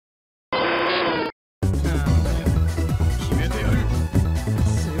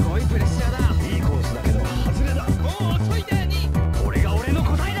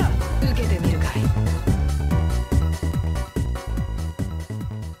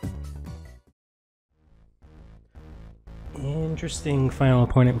Interesting final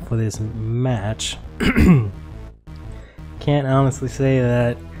opponent for this match. Can't honestly say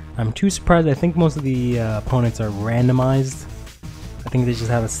that I'm too surprised. I think most of the opponents are randomized. I think they just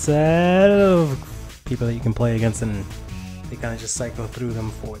have a set of people that you can play against, and they kind of just cycle through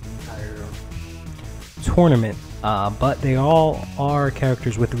them for the entire tournament. But they all are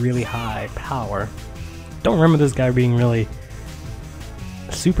characters with really high power. Don't remember this guy being really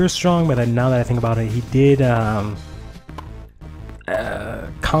super strong, but now that I think about it, he did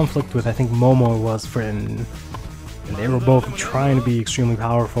conflict with, I think Momo was friend, and they were both trying to be extremely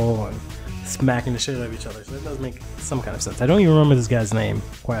powerful and smacking the shit out of each other, so that does make some kind of sense. I don't even remember this guy's name,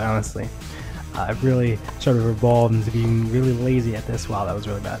 quite honestly. I've really started to evolve into being really lazy at this. Wow, that was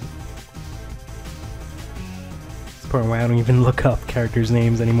really bad. It's the point where I don't even look up characters'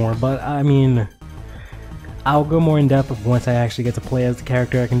 names anymore, but I mean, I'll go more in depth once I actually get to play as the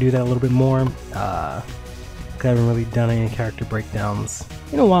character. I can do that a little bit more. I haven't really done any character breakdowns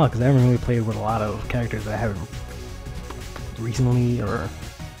in a while, because I haven't really played with a lot of characters that I haven't recently or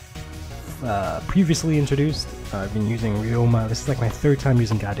previously introduced. I've been using Ryoma. This is like my third time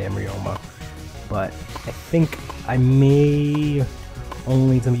using goddamn Ryoma, but I think I may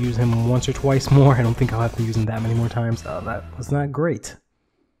only need to use him once or twice more. I don't think I'll have to use him that many more times. That was not great.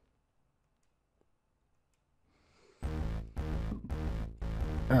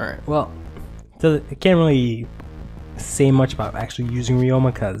 Alright, well, I can't really say much about actually using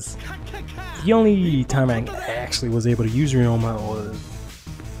Ryoma, because the only time I actually was able to use Ryoma was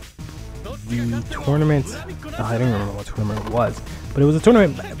the tournament. I don't remember what tournament it was, but it was a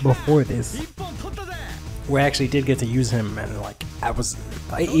tournament before this where I actually did get to use him, and like I was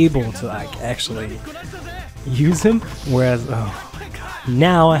able to like actually use him, whereas oh my god,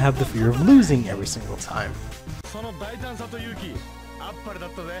 now I have the fear of losing every single time.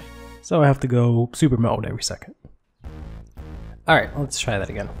 So I have to go super mode every second. Alright, let's try that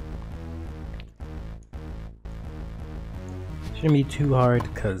again. Shouldn't be too hard,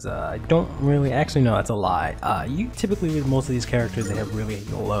 because I don't really... Actually, no, that's a lie. You typically, with most of these characters, they have really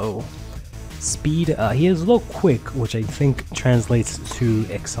low speed. He has low quick, which I think translates to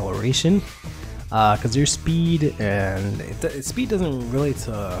acceleration. Because your speed, and... speed doesn't relate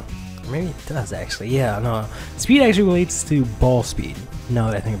to... Maybe it does, actually. Yeah, no. Speed actually relates to ball speed, now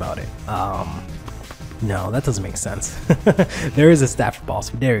that I think about it. No, that doesn't make sense. There is a stat for ball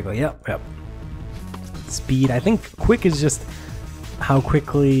speed. There we go. Yep. Speed. I think quick is just how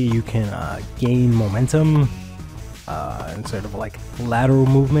quickly you can gain momentum and sort of like lateral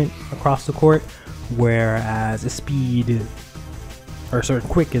movement across the court, whereas a speed, or sort of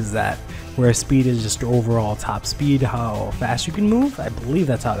quick is that, whereas speed is just overall top speed, how fast you can move. I believe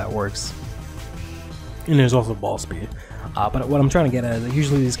that's how that works. And there's also ball speed. But what I'm trying to get at is that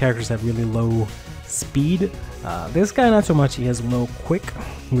usually these characters have really low speed. This guy not so much. He has low quick,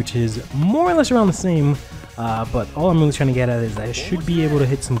 which is more or less around the same. But all I'm really trying to get at is I should be able to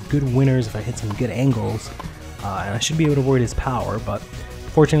hit some good winners if I hit some good angles. And I should be able to avoid his power, but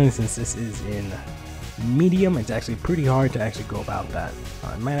fortunately, since this is in medium, it's actually pretty hard to actually go about that.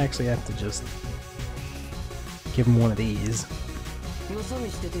 I might actually have to just give him one of these,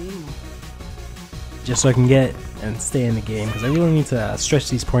 just so I can get and stay in the game, because I really need to stretch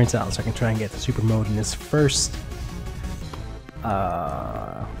these points out so I can try and get to super mode in this first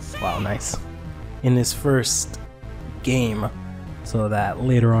wow, nice, in this first game, so that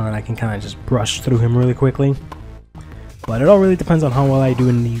later on I can kind of just brush through him really quickly. But it all really depends on how well I do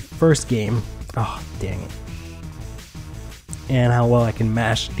in the first game. Oh, dang it. And how well I can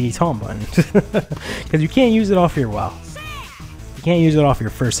mash the taunt button. Because you can't use it off your, well, you can't use it off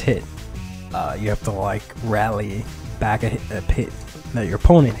your first hit. You have to like rally back a hit that your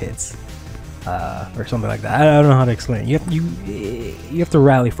opponent hits, or something like that. I don't know how to explain it. You have to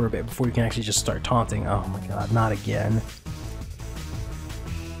rally for a bit before you can actually just start taunting. Oh my god, not again.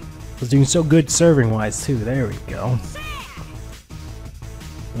 I was doing so good serving wise too. There we go.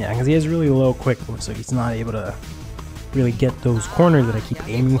 Yeah, because he has really low quick, so he's not able to really get those corners that I keep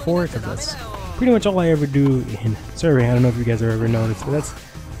aiming for, because that's pretty much all I ever do in serving. I don't know if you guys have ever noticed, but that's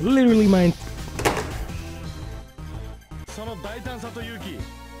literally my...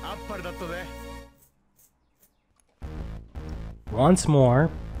 Once more,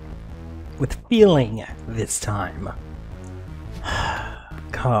 with feeling this time.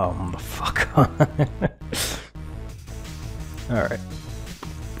 Come the fuck on. Alright.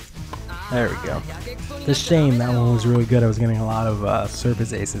 There we go. It's a shame that one was really good. I was getting a lot of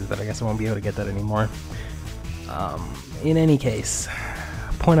surface aces, but I guess I won't be able to get that anymore. In any case,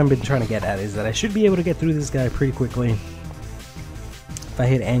 the point I've been trying to get at is that I should be able to get through this guy pretty quickly if I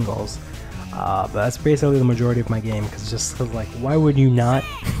hit angles. But that's basically the majority of my game, because like, why would you not?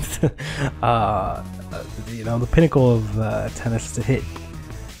 You know, the pinnacle of tennis is to hit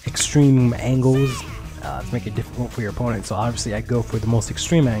extreme angles to make it difficult for your opponent. So obviously I go for the most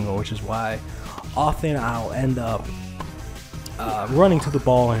extreme angle, which is why often I'll end up running to the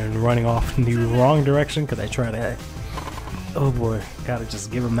ball and running off in the wrong direction, because I try to, oh boy, gotta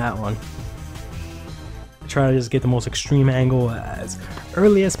just give him that one. Try to just get the most extreme angle as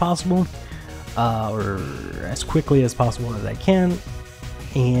early as possible, or as quickly as possible as I can,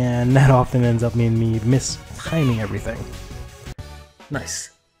 and that often ends up making me miss timing everything.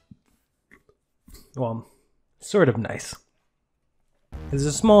 Nice. Well, sort of nice. There's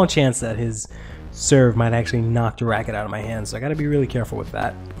a small chance that his serve might actually knock the racket out of my hand, so I gotta be really careful with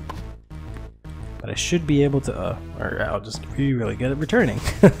that. But I should be able to, or I'll just be really good at returning.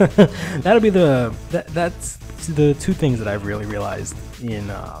 That'll be that's the two things that I've really realized in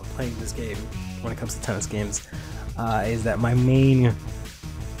playing this game when it comes to tennis games, is that my main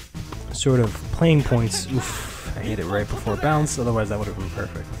sort of playing points, oof, I hit it right before bounce, otherwise that would have been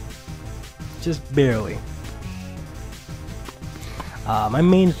perfect. Just barely. My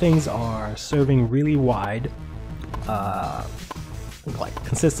main things are serving really wide, like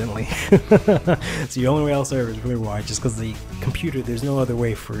consistently. So the only way I'll serve is really wide, just because the computer, there's no other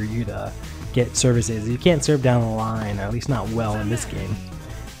way for you to get services. You can't serve down the line, at least not well in this game.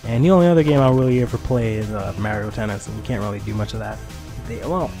 And the only other game I'll really ever play is Mario Tennis, and you can't really do much of that.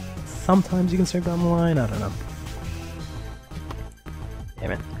 Well, sometimes you can serve down the line, I don't know.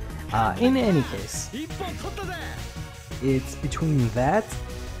 Damn it. In any case, it's between that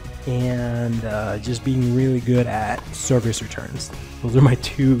and just being really good at service returns. Those are my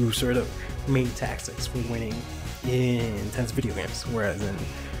two sort of main tactics for winning in tennis video games, whereas in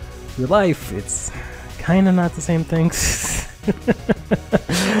real life it's kind of not the same things.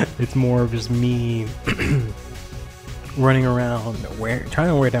 It's more of just me running around trying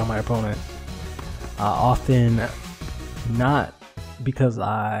to wear down my opponent, often not because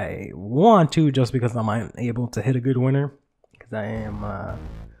I want to, just because I'm unable to hit a good winner, because I am I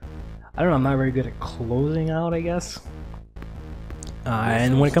don't know, I'm not very good at closing out, I guess.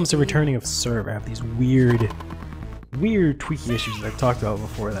 And when it comes to returning of serve, I have these weird tweaky issues that I've talked about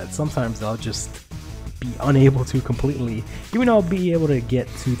before, that sometimes I'll just be unable to completely, even though I'll be able to get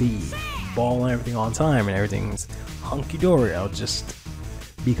to the ball and everything on time and everything's hunky-dory, I'll just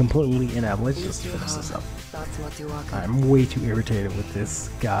be completely inable. Let's just finish this up. I'm way too irritated with this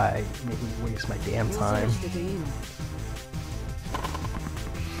guy making me waste my damn time.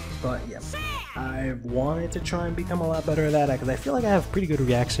 But yeah, I've wanted to try and become a lot better at that, because I feel like I have pretty good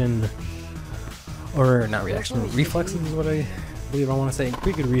reaction, or not reaction, reflexes is what I believe I want to say.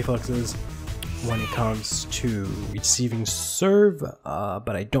 Pretty good reflexes when it comes to receiving serve,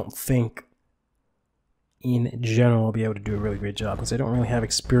 but I don't think in general I'll be able to do a really great job, because I don't really have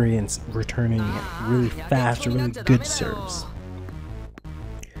experience returning really fast or really good serves.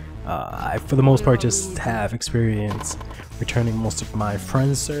 I, for the most part, just have experience returning most of my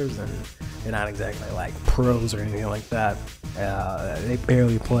friends' serves, and they're not exactly like pros or anything like that. They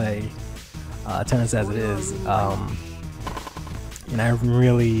barely play tennis as it is. And I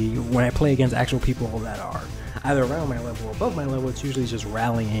really, when I play against actual people that are either around my level or above my level, it's usually just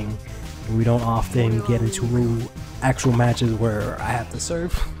rallying. We don't often get into actual matches where I have to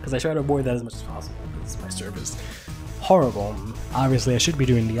serve, because I try to avoid that as much as possible, because my serve is horrible. Obviously I should be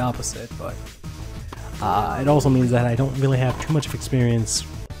doing the opposite, but it also means that I don't really have too much of experience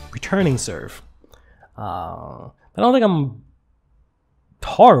returning serve. I don't think I'm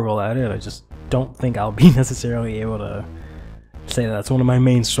horrible at it, I just don't think I'll be necessarily able to say that that's one of my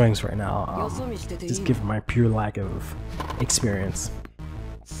main strengths right now, just given my pure lack of experience.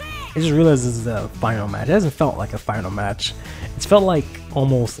 I just realized this is the final match. It hasn't felt like a final match. It's felt like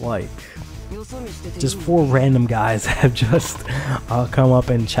almost like just 4 random guys have just come up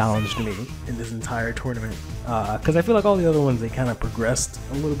and challenged me in this entire tournament. Because I feel like all the other ones, they kind of progressed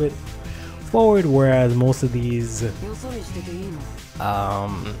a little bit forward, whereas most of these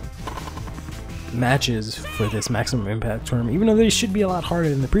matches for this Maximum Impact tournament, even though they should be a lot harder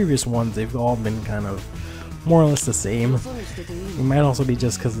than the previous ones, they've all been kind of more or less the same. It might also be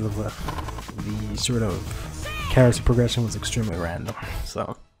just because of the sort of character progression was extremely random.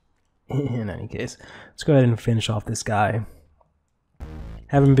 So, in any case, let's go ahead and finish off this guy.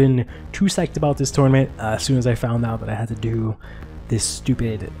 Haven't been too psyched about this tournament. As soon as I found out that I had to do this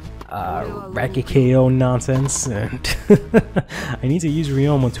stupid racket KO nonsense, and I need to use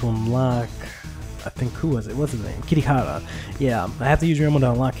Ryoma to unlock, I think, who was it? What's his name? Kirihara. Yeah, I have to use Ryoma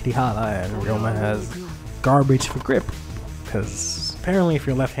to unlock Kirihara, and Ryoma has garbage for grip, because apparently if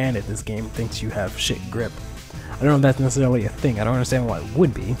you're left-handed, this game thinks you have shit grip. I don't know if that's necessarily a thing. I don't understand why it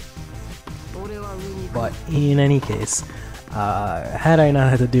would be. But in any case, had I not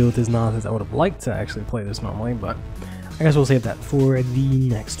had to deal with this nonsense, I would have liked to actually play this normally, but I guess we'll save that for the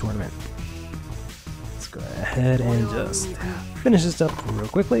next tournament. Let's go ahead and just finish this up real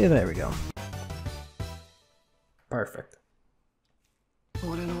quickly. There we go. Perfect.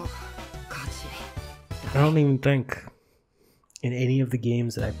 I don't even think in any of the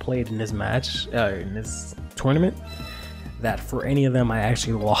games that I played in this match, in this tournament, that for any of them I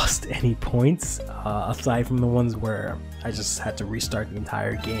actually lost any points, aside from the ones where I just had to restart the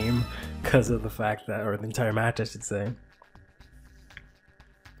entire game because of the fact that, or the entire match I should say,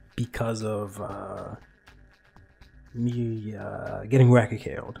 because of me getting racket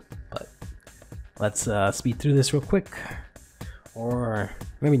KO'd. But let's speed through this real quick, or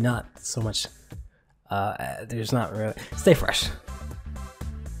maybe not so much. There's not really. Stay fresh.